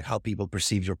reality, like how people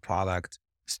perceive your product.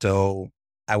 So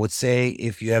I would say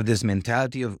if you have this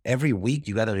mentality of every week,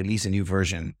 you got to release a new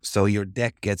version. So your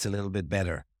deck gets a little bit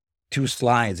better. 2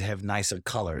 slides have nicer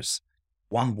colors.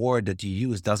 One word that you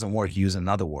use doesn't work, use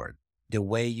another word. The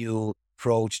way you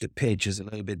approach the pitch is a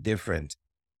little bit different.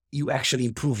 You actually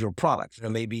improve your product.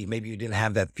 Maybe you didn't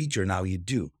have that feature, now you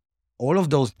do. All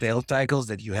of those sales cycles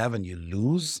that you have and you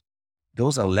lose,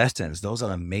 those are lessons. Those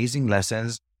are amazing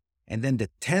lessons. And then the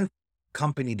 10th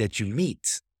company that you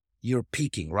meet, you're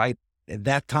peaking, right? At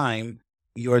that time,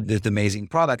 you're this amazing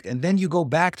product. And then you go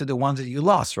back to the ones that you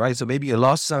lost, right? So maybe you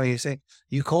lost somebody,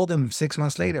 you call them 6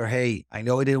 months later, hey, I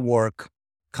know it didn't work.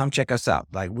 Come check us out.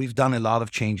 Like, we've done a lot of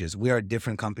changes. We are a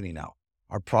different company now.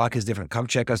 Our product is different. Come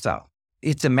check us out.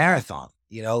 It's a marathon.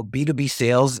 B2B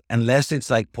sales, unless it's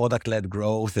like product-led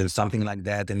growth or something like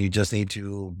that, and you just need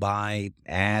to buy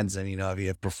ads and, if you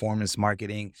have performance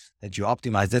marketing that you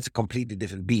optimize, that's a completely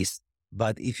different beast.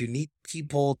 But if you need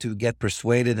people to get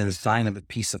persuaded and sign a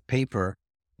piece of paper,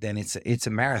 then it's a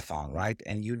marathon, right?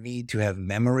 And you need to have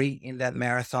memory in that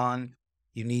marathon.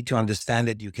 You need to understand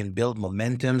that you can build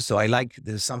momentum. So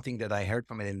there's something that I heard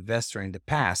from an investor in the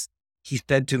past. He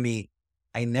said to me,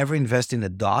 I never invest in a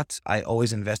dot. I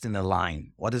always invest in a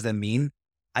line. What does that mean?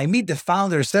 I meet the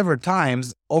founder several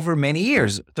times over many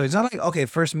years. So it's not like, okay,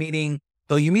 first meeting.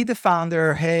 So you meet the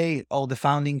founder. Hey, the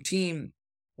founding team,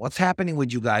 what's happening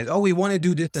with you guys? Oh, we want to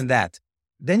do this and that.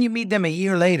 Then you meet them a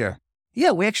year later.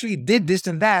 Yeah, we actually did this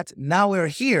and that. Now we're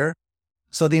here.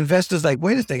 So the investor's like,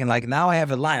 wait a second, like now I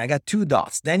have a line. I got 2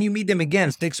 dots. Then you meet them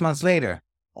again 6 months later.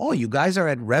 Oh, you guys are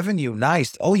at revenue.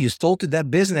 Nice. Oh, you sold to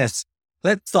that business.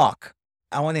 Let's talk.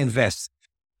 I want to invest.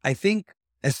 I think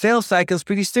a sales cycle is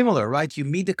pretty similar, right? You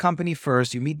meet the company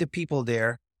first, you meet the people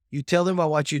there, you tell them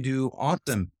about what you do.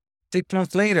 Awesome. 6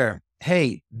 months later,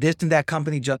 hey, this and that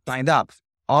company just signed up.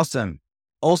 Awesome.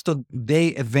 Also, they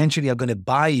eventually are going to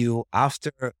buy you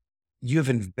after you've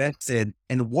invested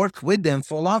and worked with them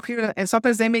for a long period. And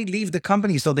sometimes they may leave the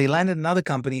company. So they land at another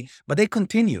company, but they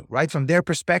continue, right? From their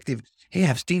perspective. Hey,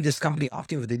 I've seen this company,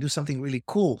 Optimove, they do something really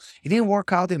cool. It didn't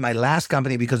work out in my last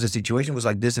company because the situation was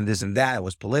like this and this and that. It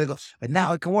was political, but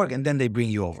now it can work. And then they bring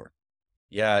you over.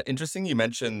 Yeah, interesting. You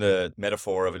mentioned the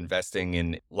metaphor of investing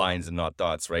in lines and not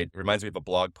dots, right? It reminds me of a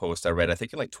blog post I read, I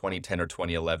think in like 2010 or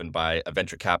 2011 by a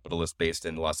venture capitalist based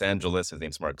in Los Angeles. His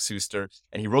name's Mark Suster.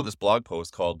 And he wrote this blog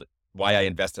post called Why I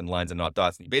Invest in Lines and Not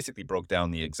Dots. And he basically broke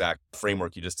down the exact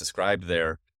framework you just described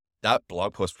there. That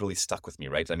blog post really stuck with me,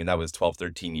 right? I mean, that was 12,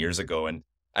 13 years ago. And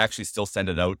I actually still send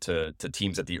it out to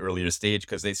teams at the earlier stage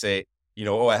because they say,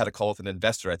 I had a call with an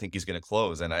investor. I think he's going to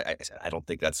close. And I said, I don't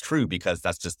think that's true because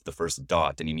that's just the first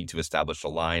dot and you need to establish a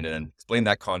line and explain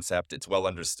that concept. It's well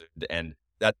understood. And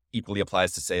that equally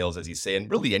applies to sales, as you say. And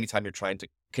really, anytime you're trying to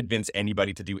convince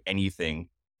anybody to do anything,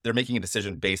 they're making a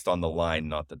decision based on the line,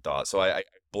 not the dot. So I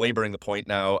belaboring the point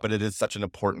now, but it is such an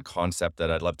important concept that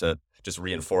I'd love to just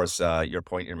reinforce your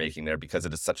point you're making there because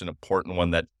it is such an important one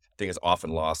that I think is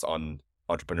often lost on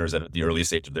entrepreneurs at the early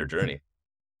stage of their journey.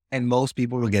 And most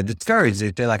people will get discouraged.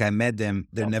 If they're like, I met them,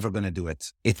 they're never going to do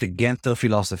it. It's against their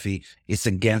philosophy. It's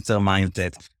against their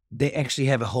mindset. They actually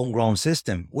have a homegrown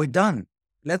system. We're done.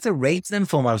 Let's erase them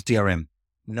from our CRM.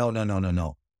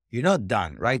 No. You're not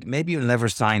done, right? Maybe you'll never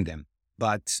sign them,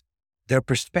 but their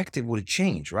perspective will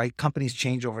change, right? Companies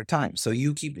change over time. So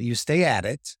you stay at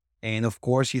it. And of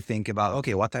course you think about,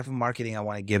 okay, what type of marketing I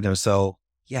want to give them. So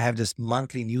I have this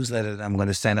monthly newsletter that I'm going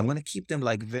to send. I'm going to keep them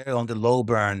like very on the low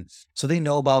burn. So they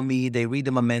know about me. They read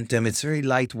the momentum. It's very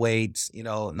lightweight,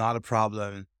 not a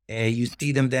problem. You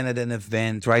see them then at an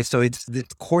event, right? So it's the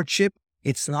courtship.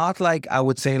 It's not like, I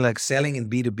would say like selling in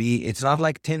B2B. It's not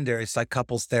like Tinder. It's like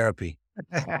couples therapy.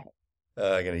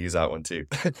 I'm going to use that one too.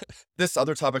 This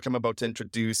other topic I'm about to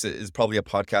introduce is probably a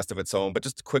podcast of its own, but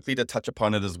just quickly to touch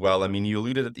upon it as well. I mean, you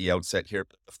alluded at the outset here,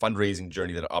 the fundraising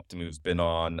journey that Optimove's been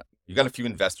on. You've got a few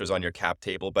investors on your cap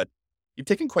table, but you've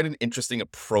taken quite an interesting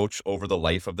approach over the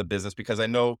life of the business because I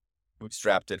know you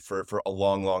bootstrapped it for a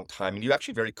long, long time. And you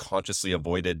actually very consciously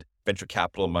avoided venture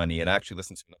capital money. And I actually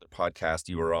listened to another podcast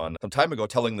you were on some time ago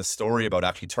telling the story about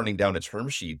actually turning down a term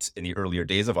sheet in the earlier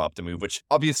days of Optimove, which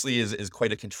obviously is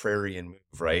quite a contrarian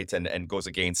move, right? And goes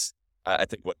against, I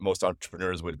think, what most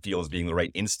entrepreneurs would feel as being the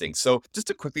right instinct. So just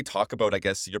to quickly talk about, I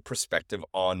guess, your perspective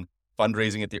on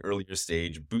fundraising at the earlier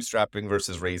stage, bootstrapping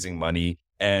versus raising money,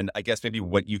 and I guess maybe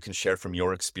what you can share from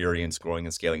your experience growing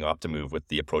and scaling Optimove with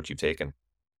the approach you've taken.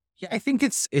 Yeah, I think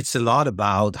it's a lot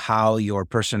about how your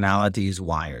personality is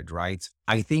wired, right?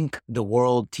 I think the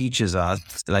world teaches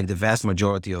us, like the vast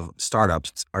majority of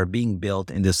startups are being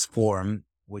built in this form,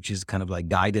 which is kind of like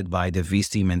guided by the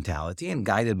VC mentality and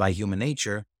guided by human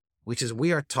nature, which is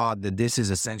we are taught that this is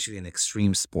essentially an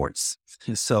extreme sports.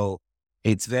 So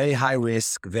it's very high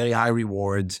risk, very high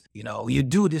reward. You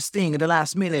do this thing at the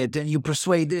last minute and you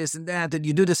persuade this and that, and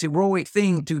you do this heroic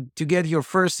thing to get your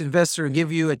first investor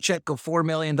give you a check of $4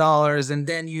 million. And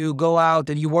then you go out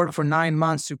and you work for 9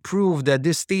 months to prove that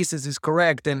this thesis is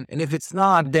correct. And if it's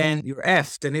not, then you're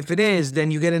effed. And if it is, then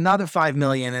you get another 5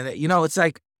 million. And it's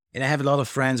like, and I have a lot of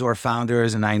friends who are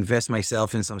founders and I invest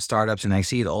myself in some startups and I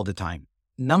see it all the time.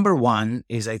 Number one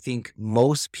is I think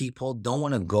most people don't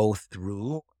want to go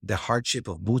through the hardship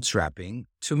of bootstrapping.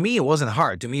 To me, it wasn't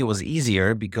hard. To me, it was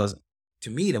easier because to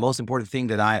me, the most important thing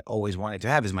that I always wanted to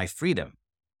have is my freedom.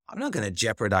 I'm not going to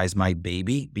jeopardize my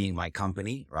baby being my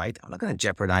company, right? I'm not going to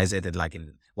jeopardize it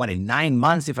in 9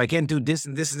 months. If I can't do this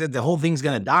and this and that, the whole thing's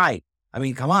going to die. I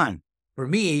mean, come on. For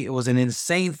me, it was an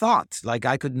insane thought. Like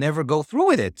I could never go through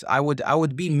with it. I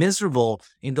would be miserable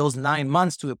in those 9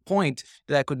 months to a point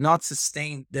that I could not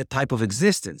sustain that type of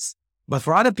existence. But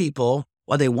for other people,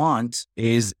 what they want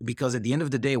is because at the end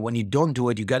of the day, when you don't do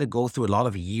it, you got to go through a lot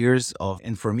of years of,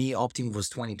 and for me, Optimove was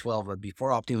 2012, but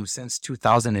before Optimove, since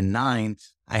 2009,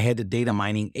 I had a data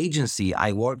mining agency.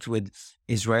 I worked with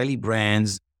Israeli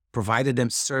brands, provided them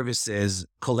services,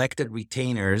 collected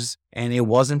retainers, and it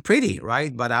wasn't pretty,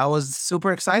 right? But I was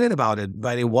super excited about it.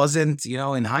 But it wasn't,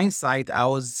 in hindsight,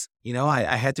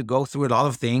 I had to go through a lot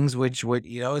of things, which would,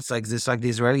 it's like this, like the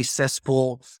Israeli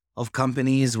cesspool of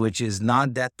companies, which is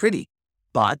not that pretty.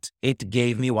 But it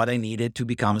gave me what I needed to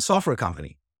become a software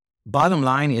company. Bottom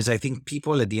line is, I think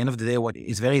people at the end of the day, what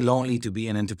is very lonely to be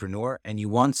an entrepreneur and you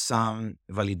want some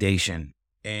validation.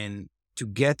 And to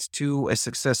get to a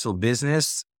successful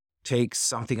business takes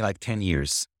something like 10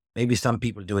 years. Maybe some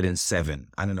people do it in 7.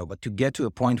 I don't know. But to get to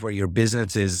a point where your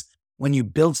business is, when you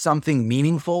build something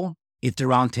meaningful, it's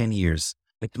around 10 years.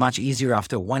 It's much easier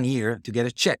after 1 year to get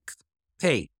a check.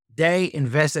 Hey, they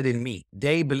invested in me.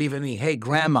 They believe in me. Hey,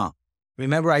 grandma,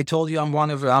 remember I told you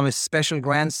I'm a special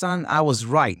grandson? I was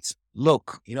right.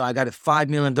 Look, I got a $5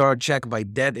 million check by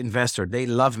that investor. They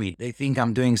love me. They think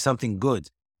I'm doing something good.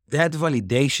 That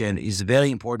validation is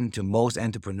very important to most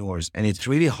entrepreneurs. And it's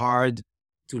really hard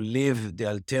to live the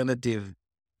alternative.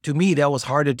 To me, that was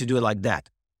harder to do it like that.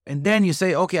 And then you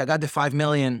say, okay, I got the 5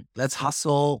 million. Let's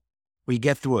hustle. We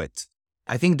get through it.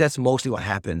 I think that's mostly what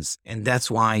happens. And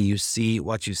that's why you see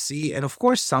what you see. And of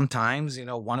course, sometimes,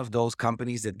 one of those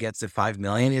companies that gets the 5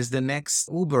 million is the next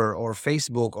Uber or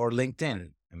Facebook or LinkedIn.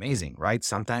 Amazing, right?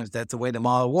 Sometimes that's the way the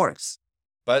model works.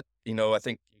 But, I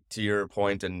think to your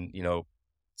point and,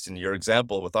 it's in your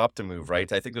example with Optimove,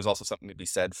 right? I think there's also something to be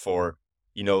said for,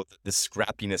 the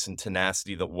scrappiness and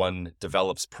tenacity that one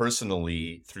develops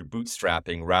personally through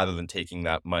bootstrapping rather than taking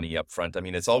that money up front. I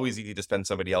mean, it's always easy to spend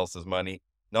somebody else's money,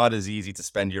 not as easy to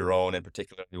spend your own, and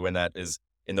particularly when that is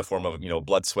in the form of,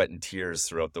 blood, sweat, and tears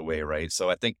throughout the way, right?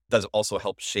 So I think it does also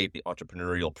help shape the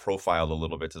entrepreneurial profile a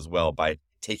little bit as well by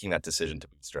taking that decision to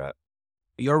bootstrap.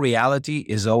 Your reality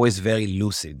is always very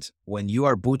lucid. When you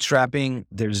are bootstrapping,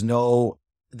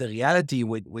 the reality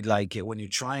with like when you're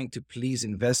trying to please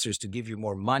investors to give you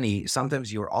more money,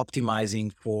 sometimes you're optimizing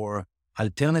for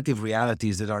alternative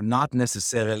realities that are not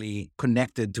necessarily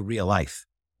connected to real life.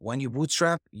 When you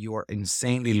bootstrap, you're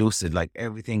insanely lucid. Like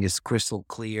everything is crystal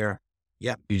clear.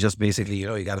 Yeah. You just basically,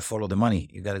 you got to follow the money.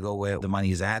 You got to go where the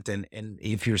money is at. And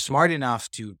if you're smart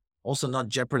enough to also not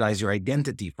jeopardize your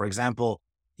identity, for example,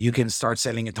 you can start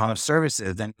selling a ton of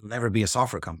services, then you'll never be a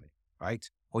software company, right?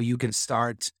 Or you can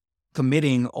start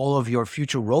committing all of your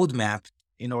future roadmap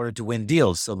in order to win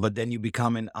deals. But then you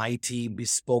become an IT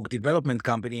bespoke development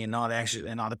company and not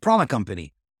a product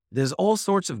company. There's all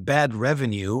sorts of bad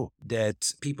revenue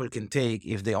that people can take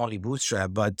if they only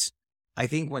bootstrap. But I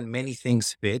think when many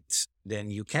things fit, then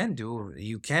you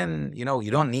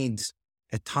don't need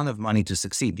a ton of money to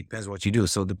succeed. Depends what you do.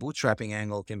 So the bootstrapping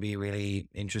angle can be really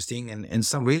interesting. And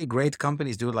some really great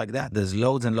companies do it like that. There's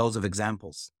loads and loads of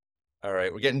examples. All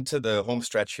right, we're getting to the home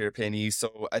stretch here, Pini.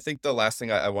 So I think the last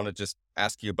thing I want to just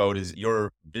ask you about is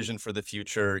your vision for the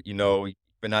future. You've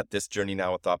been at this journey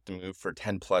now with Optimove for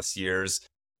 10 plus years.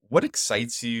 What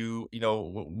excites you?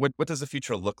 What does the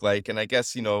future look like? And I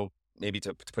guess, maybe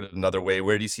to put it another way,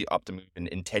 where do you see Optimove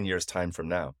in 10 years time from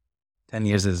now? 10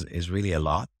 years is really a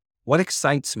lot. What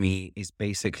excites me is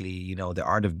basically, the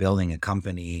art of building a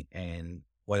company. And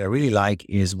what I really like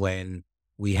is when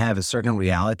we have a certain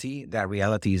reality, that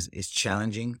reality is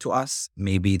challenging to us.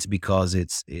 Maybe it's because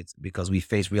it's because we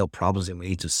face real problems and we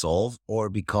need to solve, or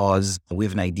because we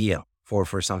have an idea for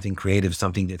something creative,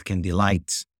 something that can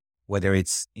delight, whether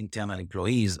it's internal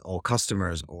employees or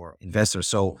customers or investors.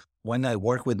 So when I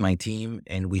work with my team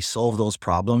and we solve those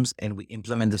problems and we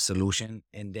implement the solution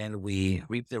and then we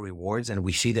reap the rewards and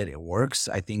we see that it works,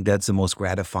 I think that's the most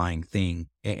gratifying thing.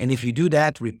 And if you do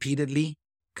that repeatedly,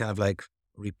 kind of like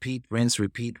repeat, rinse,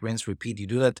 repeat, rinse, repeat. You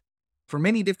do that for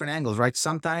many different angles, right?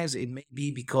 Sometimes it may be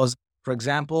because, for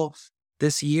example,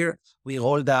 this year we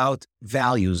rolled out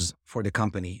values for the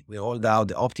company. We rolled out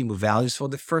the Optimove values for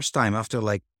the first time after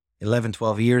like 11,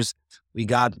 12 years. We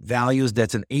got values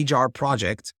that's an HR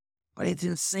project, but it's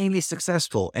insanely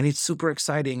successful and it's super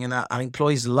exciting and our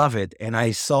employees love it. And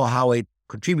I saw how it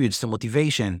contributes to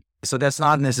motivation. So that's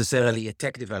not necessarily a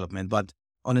tech development, but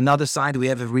on another side, we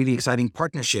have a really exciting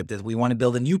partnership that we want to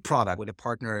build a new product with a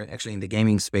partner actually in the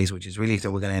gaming space, which is really,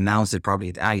 so we're going to announce it probably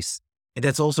at ICE. And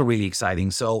that's also really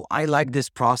exciting. So I like this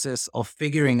process of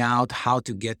figuring out how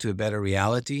to get to a better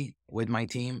reality with my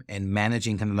team and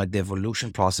managing kind of like the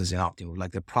evolution process in Optimove.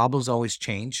 Like the problems always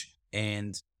change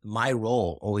and my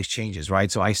role always changes,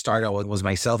 right? So I started, it was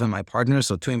myself and my partner.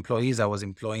 So two employees, I was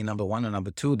employee number one and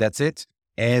number two. That's it.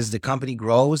 As the company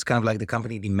grows, kind of like the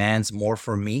company demands more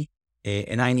from me,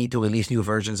 and I need to release new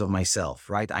versions of myself,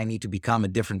 right? I need to become a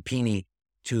different Pini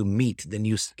to meet the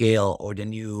new scale or the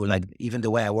new, like even the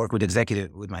way I work with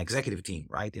my executive team,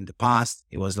 right? In the past,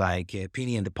 it was like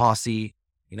Pini and the posse,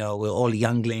 we're all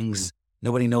younglings.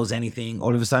 Nobody knows anything.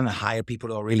 All of a sudden, I hire people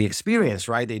who are really experienced,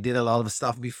 right? They did a lot of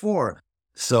stuff before.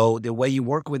 So the way you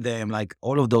work with them, like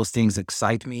all of those things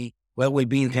excite me. Well, we'll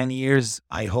be in 10 years.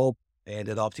 I hope that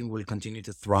Optim will continue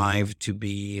to thrive to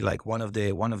be like one of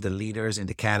the leaders in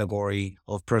the category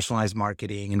of personalized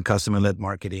marketing and customer-led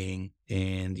marketing,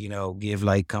 and give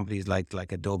like companies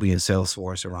like Adobe and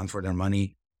Salesforce a run for their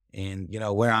money. And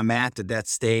where I'm at that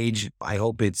stage, I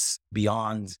hope it's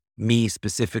beyond me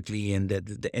specifically, and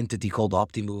that the entity called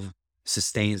Optimove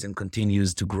sustains and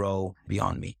continues to grow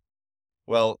beyond me.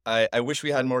 Well, I wish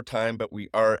we had more time, but we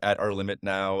are at our limit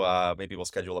now. Maybe we'll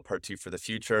schedule a part two for the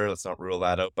future. Let's not rule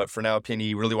that out. But for now,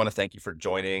 Pini, really want to thank you for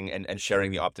joining and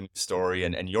sharing the Optimum story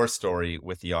and your story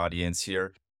with the audience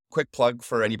here. Quick plug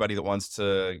for anybody that wants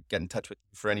to get in touch with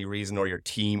you for any reason, or your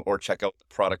team, or check out the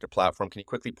product or platform. Can you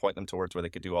quickly point them towards where they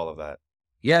could do all of that?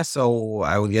 Yeah, so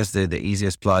I would guess the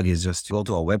easiest plug is just to go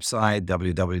to our website,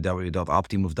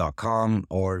 www.optimove.com,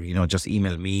 or, just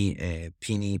email me,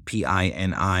 Pini, Pini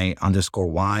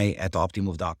 _y at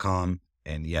optimove.com.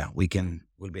 And yeah,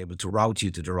 we'll be able to route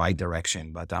you to the right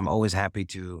direction. But I'm always happy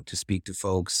to speak to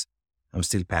folks. I'm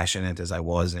still passionate as I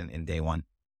was in day one.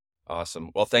 Awesome.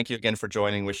 Well, thank you again for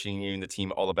joining. Wishing you and the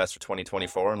team all the best for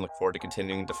 2024, and look forward to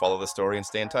continuing to follow the story and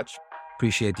stay in touch.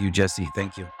 Appreciate you, Jesse.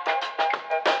 Thank you.